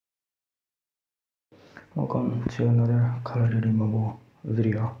Welcome to another Call of Duty Mobile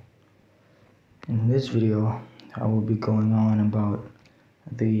video. In this video, I will be going on about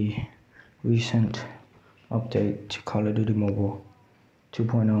the recent update to Call of Duty Mobile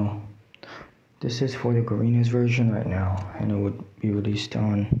 2.0. This is for the Garena's version right now, and it would be released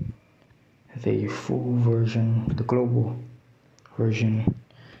on the full version, the global version,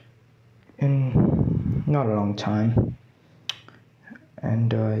 in not a long time.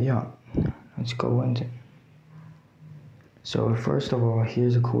 And yeah, let's go into it. So first of all,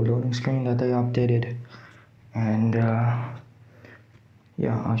 here's a cool loading screen that they updated, and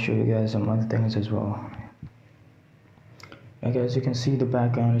yeah, I'll show you guys some other things as well. Like, as you can see, the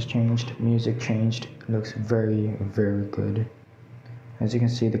background has changed, music changed, it looks very good. As you can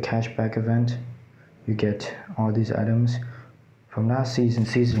see, the cashback event, you get all these items. From last season,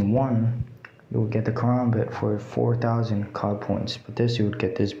 season 1, you will get the crown bit for 4,000 COD points, but this you would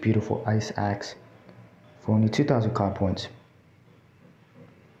get this beautiful ice axe for only 2,000 COD points,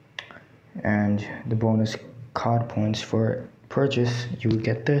 and the bonus COD points for purchase, you would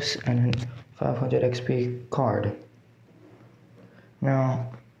get this and a 500 XP card.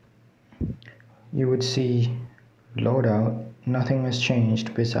 Now you would see loadout, nothing has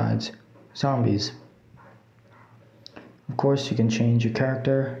changed besides zombies. Of course, you can change your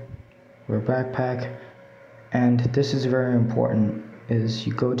character or backpack, and this is very important, is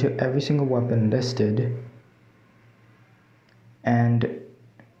you go to every single weapon listed and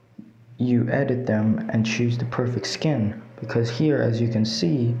you edit them and choose the perfect skin, because here, as you can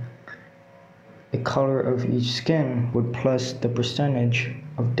see, the color of each skin would plus the percentage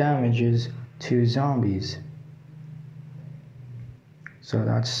of damages to zombies. So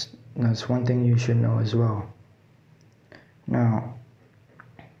that's one thing you should know as well. Now,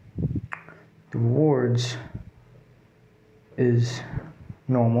 the rewards is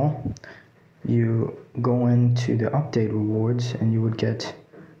normal. You go into the update rewards and you would get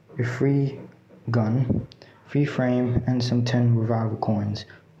a free gun, free frame, and some 10 revival coins,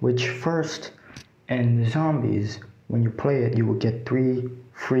 which first in the zombies, when you play it, you will get 3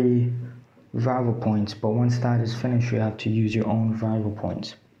 free revival points, but once that is finished, you have to use your own revival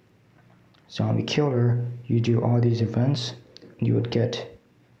points. Zombie killer, you do all these events, you would get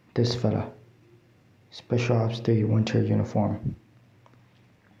this fella, Special Ops 3 winter uniform.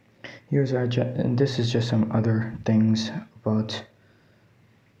 Here's our and this is just some other things about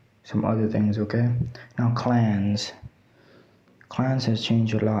some other things, okay? Now, clans has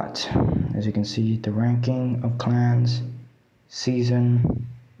changed a lot. As you can see, the ranking of clans, season,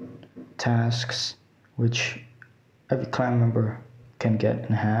 tasks, which every clan member can get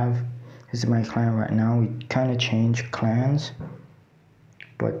and have. This is my clan right now. We kind of changed clans,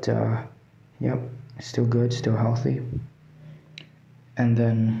 but yep, still good, still healthy. And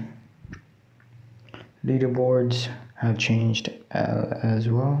then leaderboards have changed as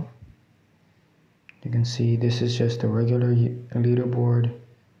well. You can see this is just a regular leaderboard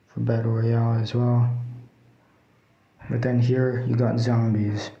for Battle Royale as well. But then here you got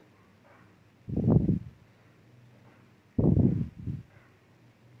zombies.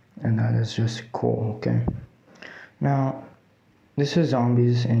 And that is just cool, okay? Now, this is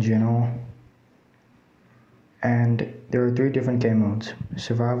zombies in general. And there are 3 different game modes: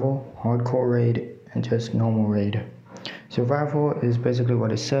 survival, hardcore raid, and just normal raid. Survival is basically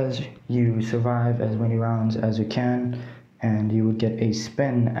what it says. You survive as many rounds as you can, and you would get a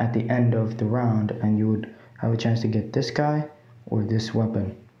spin at the end of the round, and you would have a chance to get this guy or this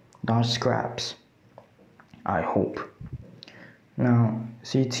weapon. Not scraps, I hope. Now,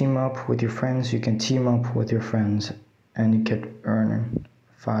 so you team up with your friends, you can team up with your friends, and you can earn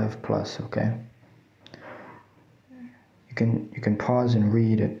 5+, okay? You can pause and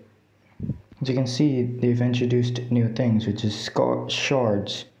read it. As you can see, they've introduced new things, which is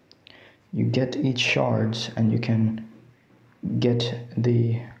shards. You get each shards and you can get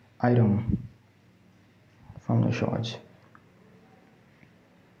the item from the shards.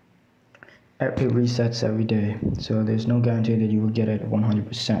 It resets every day, so there's no guarantee that you will get it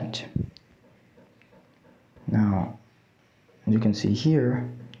 100%. Now, as you can see here,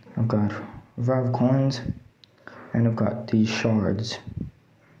 I've got revive coins and I've got these shards.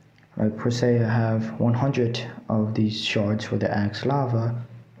 Like, per se, I have 100 of these shards for the axe lava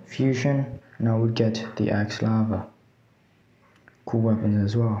fusion, and I would get the axe lava. Cool weapons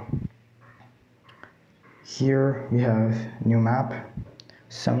as well. Here we have new map,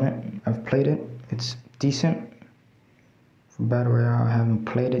 Summit. I've played it, it's decent. For Battle Royale, I haven't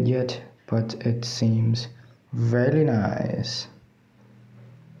played it yet, but it seems very nice.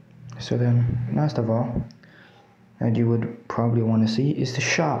 So then, last of all, that you would probably want to see is the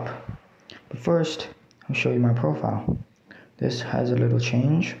shop. But first, I'll show you my profile. This has a little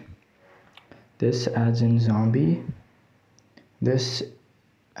change. This adds in zombie. This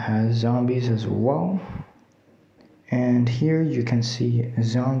has zombies as well. And here you can see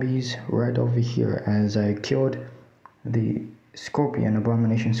zombies right over here as I killed the scorpion,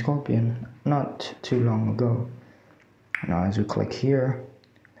 abomination scorpion, not too long ago. Now as we click here,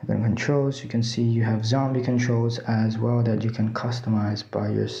 then controls, you can see you have zombie controls as well that you can customize by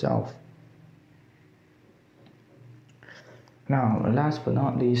yourself. Now last but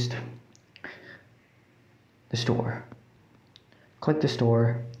not least, the store. Click the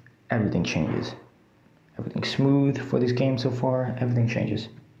store, everything changes. Everything's smooth for this game so far, everything changes.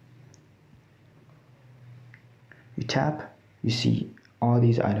 You tap, you see all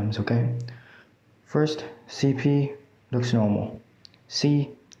these items, okay? First, CP looks normal.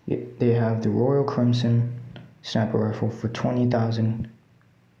 C, they have the Royal Crimson sniper rifle for 20,000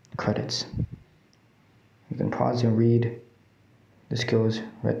 credits. You can pause and read the skills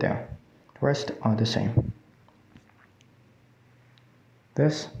right there. The rest are the same.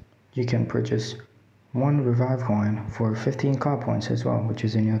 This, you can purchase 1 revive coin for 15 card points as well, which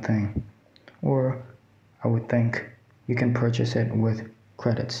is in your thing. Or, I would think, you can purchase it with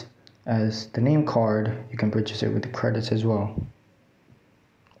credits. As the name card, you can purchase it with the credits as well.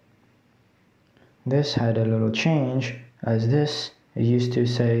 This had a little change, as this, it used to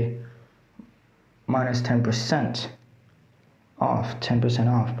say minus 10% off, 10%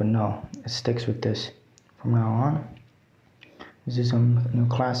 off, but no, it sticks with this from now on. This is some new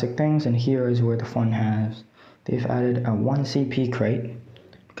classic things, and here is where the fun has. They've added a 1 CP crate,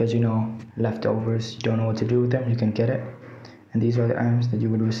 because you know, leftovers, you don't know what to do with them, you can get it. And these are the items that you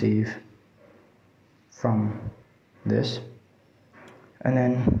would receive from this. And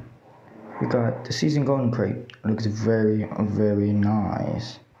then we got the season golden crate. It looks very, very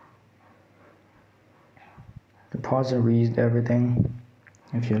nice. You can pause and read everything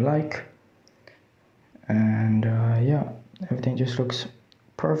if you like. And yeah, everything just looks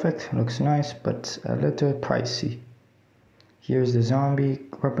perfect, looks nice, but a little pricey. Here's the zombie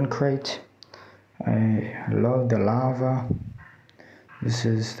weapon crate. I love the lava. This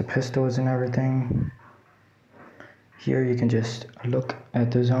is the pistols and everything. Here you can just look at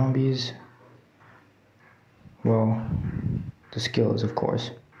the zombies. Well, the skills, of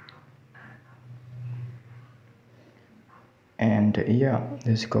course. And yeah,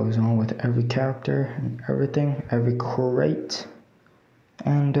 this goes on with every character and everything, every crate.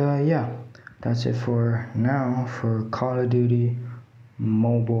 And yeah, that's it for now for Call of Duty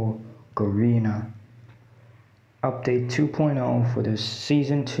Mobile Garena. Update 2.0 for the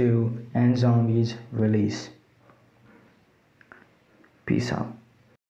Season 2 and Zombies release. Peace out.